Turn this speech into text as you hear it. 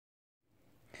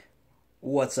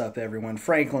What's up, everyone?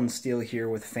 Franklin Steele here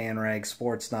with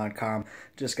FanRagSports.com.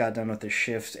 Just got done with the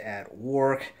shift at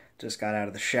work. Just got out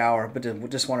of the shower, but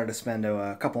just wanted to spend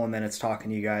a couple of minutes talking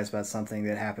to you guys about something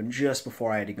that happened just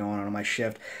before I had to go on my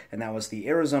shift, and that was the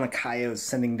Arizona Coyotes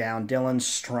sending down Dylan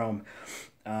Strome.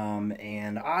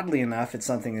 And oddly enough, it's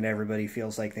something that everybody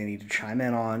feels like they need to chime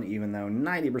in on, even though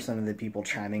 90% of the people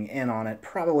chiming in on it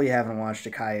probably haven't watched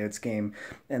a Coyotes game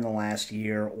in the last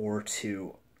year or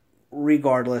two.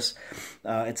 Regardless,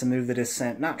 it's a move that has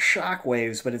sent not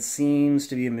shockwaves, but it seems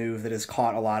to be a move that has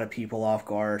caught a lot of people off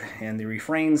guard. And the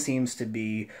refrain seems to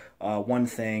be one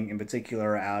thing in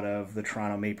particular out of the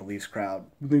Toronto Maple Leafs crowd.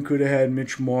 They could have had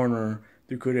Mitch Marner.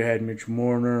 They could have had Mitch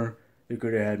Marner. They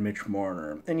could have had Mitch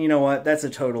Marner. And you know what? That's a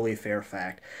totally fair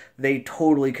fact. They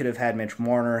totally could have had Mitch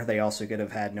Marner. They also could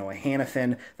have had Noah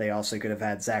Hanifin. They also could have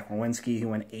had Zach Werenski, who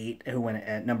went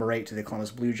at number 8 to the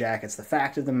Columbus Blue Jackets. The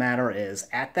fact of the matter is,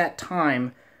 at that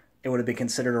time, it would have been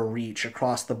considered a reach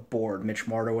across the board. Mitch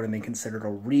Marner would have been considered a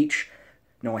reach.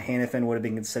 Noah Hanifin would have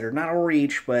been considered not a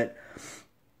reach, but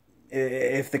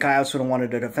if the Coyotes would have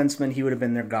wanted a defenseman, he would have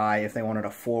been their guy. If they wanted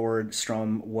a forward,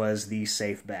 Strome was the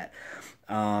safe bet.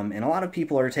 And a lot of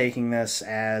people are taking this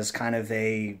as kind of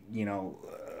a,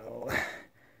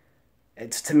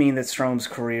 it's to mean that Strome's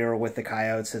career with the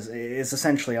Coyotes is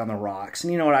essentially on the rocks.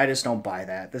 And you know what? I just don't buy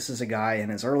that. This is a guy in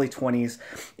his early 20s,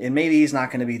 and maybe he's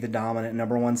not going to be the dominant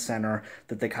number one center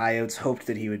that the Coyotes hoped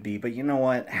that he would be. But you know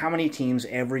what? How many teams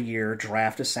every year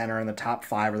draft a center in the top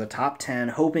 5 or the top 10,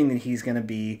 hoping that he's going to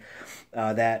be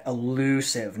that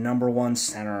elusive number one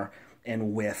center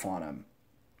and whiff on him?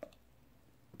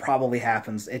 Probably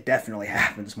happens. It definitely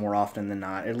happens more often than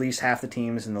not. At least half the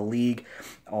teams in the league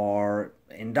are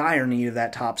in dire need of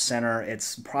that top center.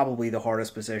 It's probably the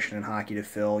hardest position in hockey to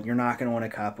fill. You're not going to win a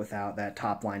cup without that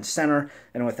top line center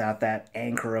and without that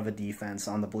anchor of a defense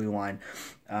on the blue line.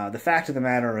 The fact of the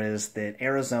matter is that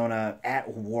Arizona,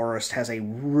 at worst, has a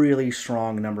really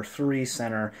strong number 3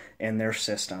 center in their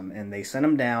system, and they send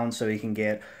him down so he can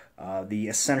get the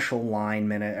essential line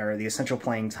minute or the essential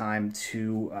playing time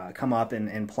to come up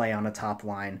and play on a top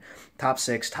line, top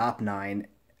 6, top 9.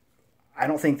 I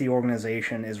don't think the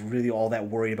organization is really all that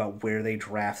worried about where they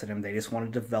drafted him. They just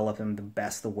want to develop him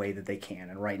the way that they can.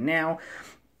 And right now,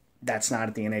 that's not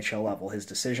at the NHL level. His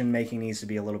decision-making needs to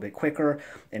be a little bit quicker.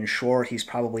 And sure, he's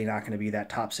probably not going to be that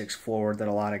top 6 forward that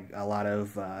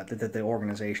that the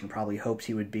organization probably hoped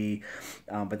he would be.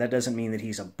 But that doesn't mean that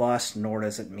he's a bust, nor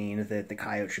does it mean that the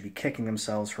Coyotes should be kicking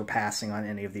themselves for passing on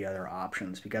any of the other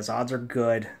options. Because odds are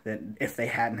good that if they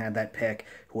hadn't had that pick,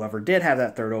 whoever did have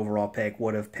that 3rd overall pick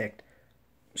would have picked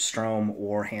Strome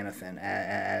or Hanifin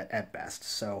at best,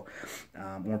 so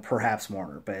or perhaps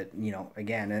Marner. But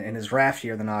again, in his draft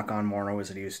year, the knock on Marner was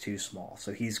that he was too small.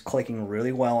 So he's clicking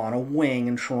really well on a wing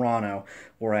in Toronto,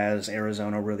 whereas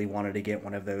Arizona really wanted to get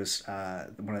one of those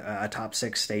a top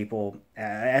 6 staple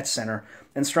at center,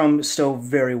 and Strome still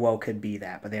very well could be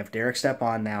that. But they have Derek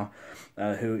Stepan now,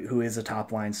 who is a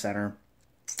top line center,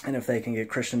 and if they can get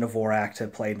Christian Dvorak to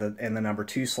play in the number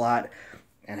 2 slot,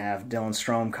 and have Dylan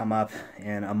Strome come up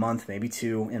in a month, maybe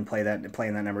 2, and play in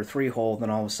that number 3 hole, then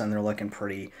all of a sudden they're looking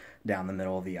pretty down the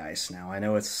middle of the ice. Now, I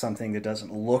know it's something that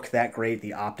doesn't look that great.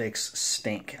 The optics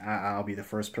stink. I'll be the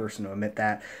first person to admit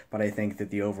that, but I think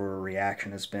that the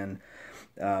overreaction has been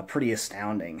pretty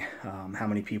astounding. How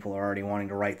many people are already wanting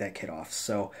to write that kid off.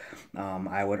 So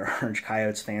I would urge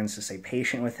Coyotes fans to stay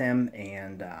patient with him,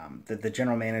 and the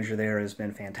general manager there has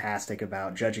been fantastic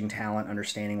about judging talent,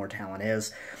 understanding where talent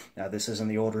is. This isn't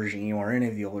the old regime or any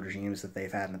of the old regimes that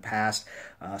they've had in the past.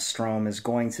 Strome is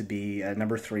going to be a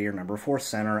number 3 or number 4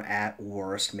 center at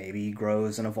worst. Maybe he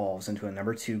grows and evolves into a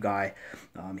number 2 guy.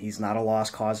 He's not a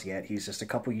lost cause yet. He's just a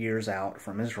couple years out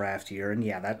from his draft year, and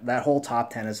yeah, that whole top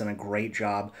 10 is in a great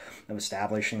job of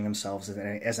establishing themselves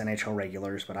as NHL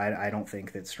regulars, but I don't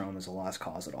think that Strome is a lost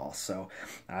cause at all. So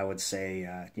I would say,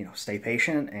 stay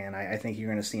patient, and I think you're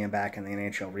going to see him back in the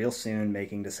NHL real soon,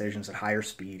 making decisions at higher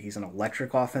speed. He's an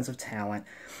electric offensive talent,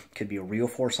 could be a real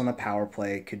force on the power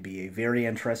play, could be a very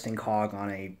interesting cog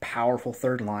on a powerful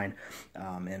 3rd line,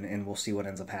 and we'll see what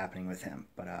ends up happening with him.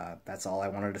 But that's all I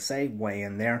wanted to say. Weigh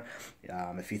in there.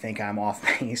 If you think I'm off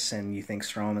base and you think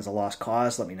Strome is a lost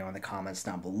cause, let me know in the comments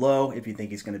down below. If you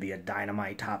think he's going to be a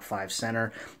dynamite top 5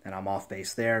 center and I'm off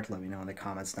base there, let me know in the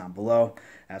comments down below.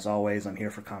 As always, I'm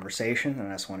here for conversation, and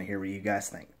I just want to hear what you guys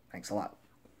think. Thanks a lot.